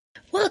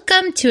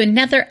Welcome to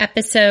another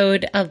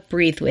episode of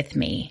Breathe with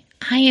Me.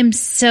 I am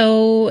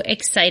so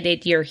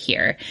excited you're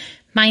here.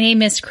 My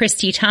name is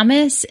Christy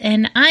Thomas,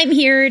 and I'm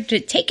here to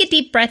take a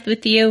deep breath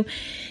with you,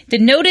 to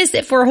notice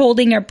if we're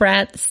holding our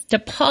breaths, to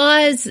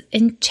pause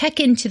and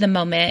check into the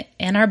moment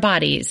and our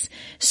bodies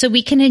so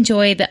we can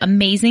enjoy the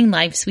amazing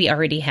lives we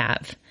already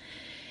have.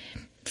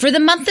 For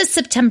the month of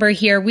September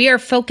here, we are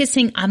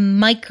focusing on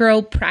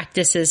micro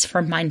practices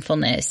for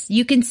mindfulness.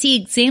 You can see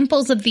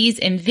examples of these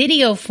in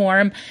video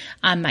form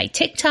on my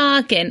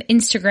TikTok and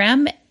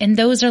Instagram, and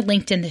those are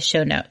linked in the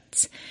show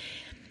notes.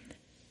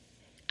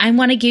 I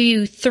want to give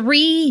you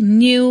 3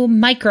 new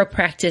micro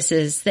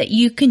practices that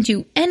you can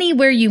do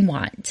anywhere you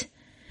want.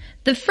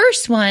 The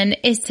first one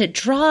is to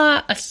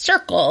draw a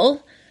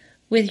circle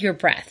with your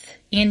breath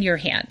and your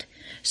hand.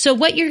 So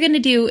what you're going to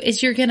do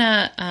is you're going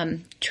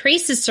to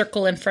trace a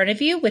circle in front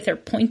of you with your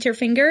pointer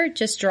finger.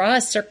 Just draw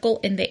a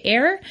circle in the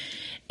air.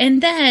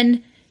 And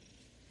then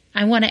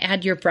I want to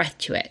add your breath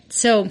to it.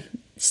 So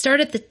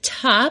start at the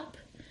top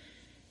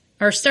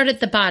or start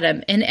at the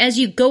bottom. And as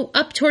you go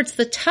up towards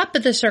the top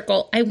of the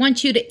circle, I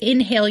want you to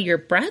inhale your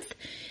breath.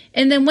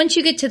 And then once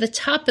you get to the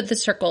top of the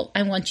circle,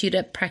 I want you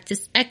to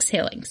practice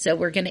exhaling. So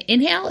we're going to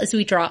inhale as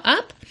we draw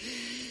up.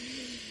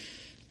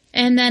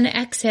 And then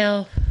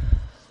exhale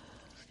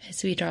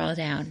as we draw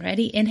down.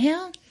 Ready?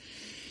 Inhale.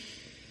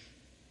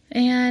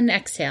 And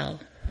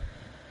exhale.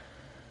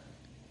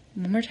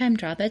 One more time,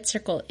 draw that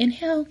circle.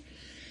 Inhale.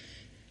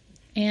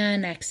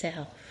 And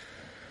exhale.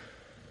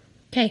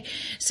 Okay,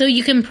 so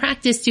you can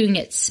practice doing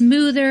it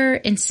smoother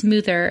and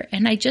smoother.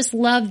 And I just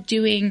love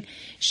doing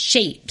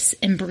shapes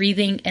and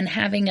breathing and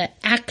having an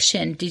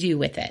action to do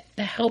with it.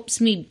 That helps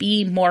me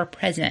be more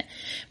present.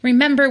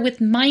 Remember,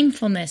 with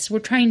mindfulness, we're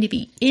trying to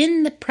be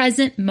in the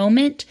present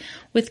moment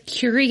with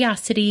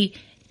curiosity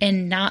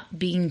and not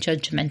being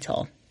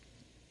judgmental.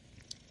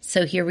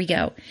 So here we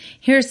go.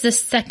 Here's the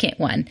second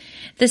one.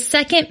 The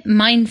second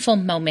mindful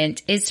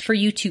moment is for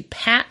you to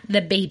pat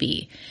the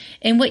baby.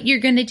 And what you're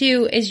going to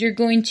do is you're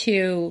going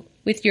to,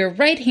 with your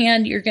right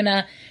hand, you're going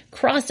to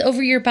cross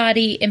over your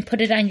body and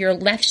put it on your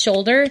left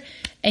shoulder.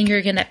 And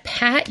you're going to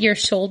pat your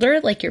shoulder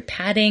like you're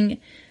patting,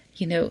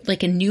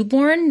 like a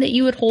newborn that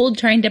you would hold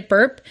trying to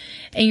burp.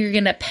 And you're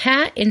going to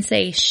pat and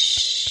say,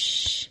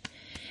 shh.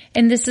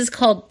 And this is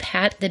called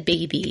pat the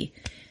baby.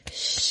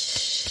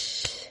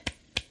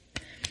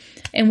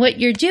 And what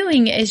you're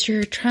doing is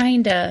you're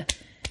trying to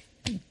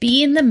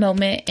be in the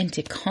moment and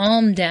to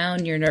calm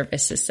down your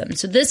nervous system.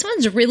 So this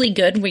one's really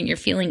good when you're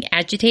feeling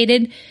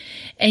agitated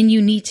and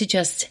you need to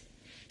just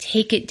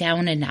take it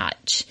down a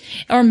notch.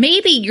 Or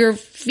maybe you're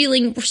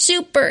feeling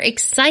super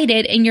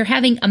excited and you're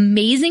having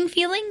amazing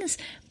feelings,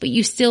 but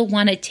you still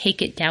want to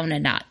take it down a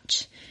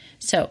notch.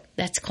 So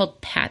that's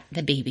called pat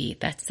the baby.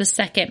 That's the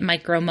second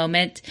micro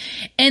moment.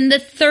 And the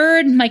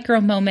third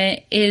micro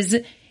moment is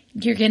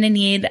you're going to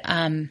need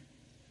a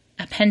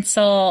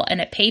pencil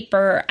and a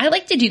paper. I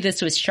like to do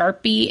this with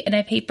Sharpie and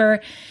a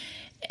paper.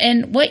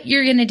 And what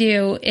you're going to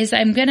do is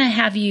I'm going to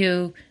have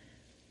you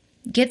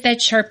get that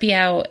Sharpie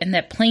out and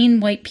that plain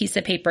white piece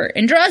of paper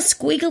and draw a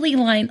squiggly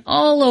line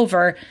all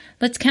over.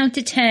 Let's count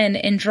to 10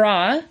 and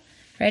draw.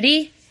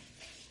 Ready?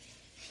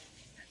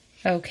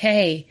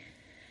 Okay.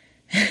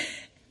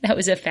 That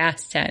was a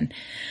fast 10.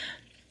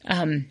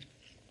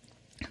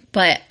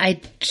 But I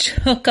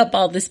took up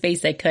all the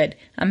space I could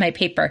on my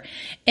paper.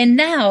 And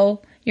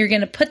now you're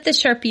going to put the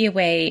Sharpie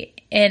away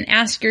and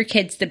ask your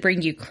kids to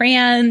bring you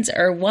crayons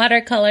or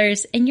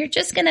watercolors. And you're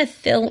just going to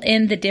fill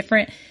in the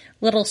different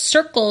little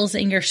circles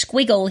in your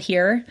squiggle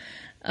here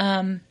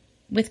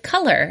with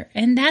color.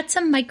 And that's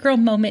a micro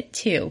moment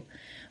too.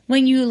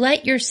 When you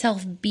let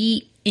yourself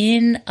be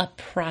in a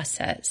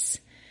process.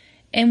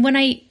 And when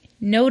I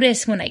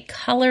notice when I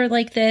color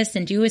like this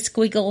and do a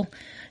squiggle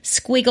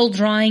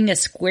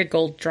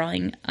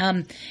drawing,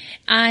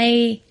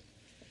 I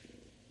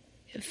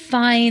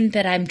find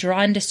that I'm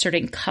drawn to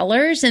certain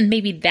colors, and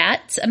maybe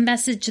that's a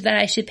message that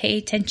I should pay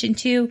attention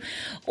to,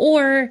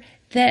 or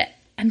that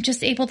I'm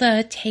just able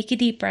to take a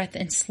deep breath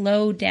and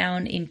slow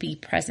down and be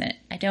present.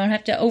 I don't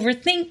have to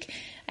overthink.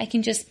 I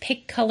can just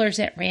pick colors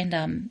at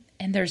random,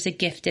 and there's a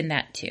gift in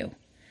that too.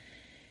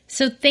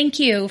 So thank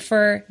you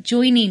for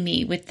joining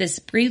me with this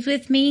Breathe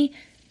With Me.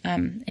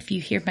 If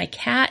you hear my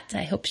cat,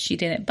 I hope she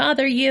didn't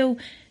bother you.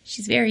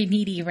 She's very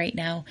needy right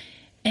now.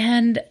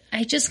 And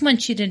I just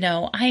want you to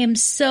know I am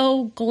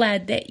so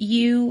glad that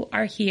you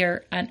are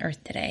here on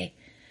earth today.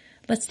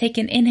 Let's take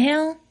an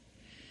inhale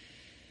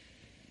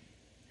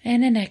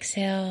and an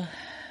exhale.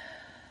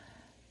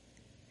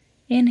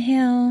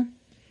 Inhale,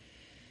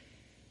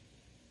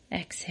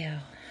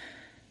 exhale.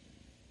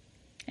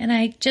 And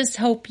I just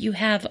hope you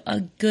have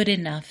a good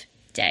enough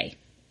day.